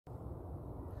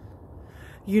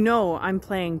You know I'm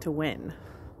playing to win.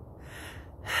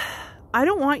 I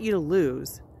don't want you to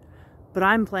lose, but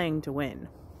I'm playing to win.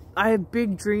 I have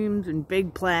big dreams and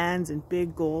big plans and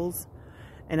big goals,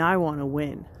 and I want to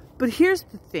win. But here's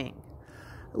the thing.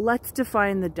 Let's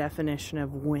define the definition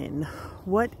of win.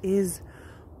 What is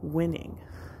winning?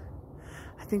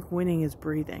 I think winning is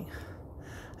breathing.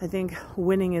 I think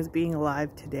winning is being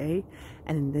alive today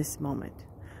and in this moment.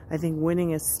 I think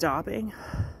winning is stopping,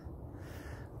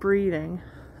 breathing,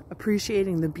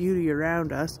 appreciating the beauty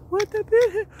around us. What the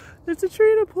beauty? There's a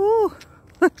tree to pull.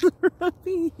 That's a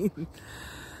ravine.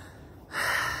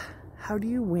 How do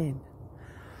you win?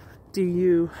 Do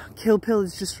you kill,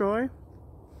 pillage, destroy,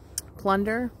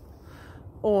 plunder?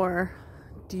 Or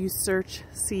do you search,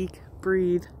 seek,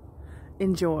 breathe,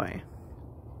 enjoy?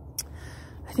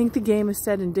 I think the game is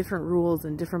set in different rules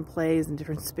and different plays and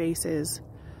different spaces.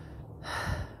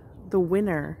 The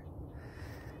winner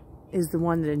is the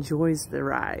one that enjoys the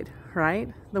ride, right?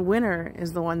 The winner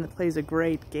is the one that plays a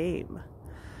great game.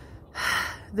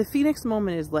 The Phoenix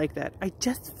moment is like that. I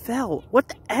just fell. What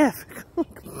the F?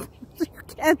 You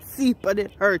can't see, but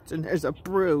it hurts and there's a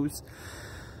bruise.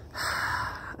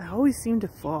 I always seem to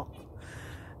fall.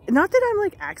 Not that I'm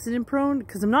like accident prone,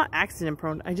 because I'm not accident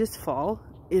prone. I just fall.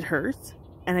 It hurts.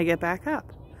 And I get back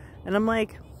up. And I'm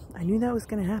like, I knew that was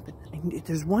going to happen.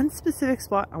 There's one specific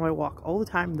spot on my walk all the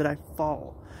time that I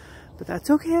fall. But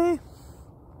that's okay.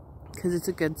 Because it's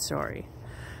a good story.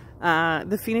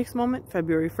 The Phoenix moment,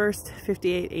 February 1st,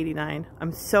 5889.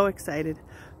 I'm so excited.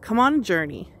 Come on a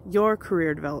journey. Your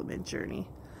career development journey.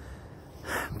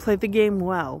 Play the game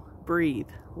well. Breathe.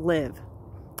 Live.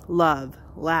 Love.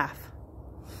 Laugh.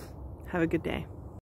 Have a good day.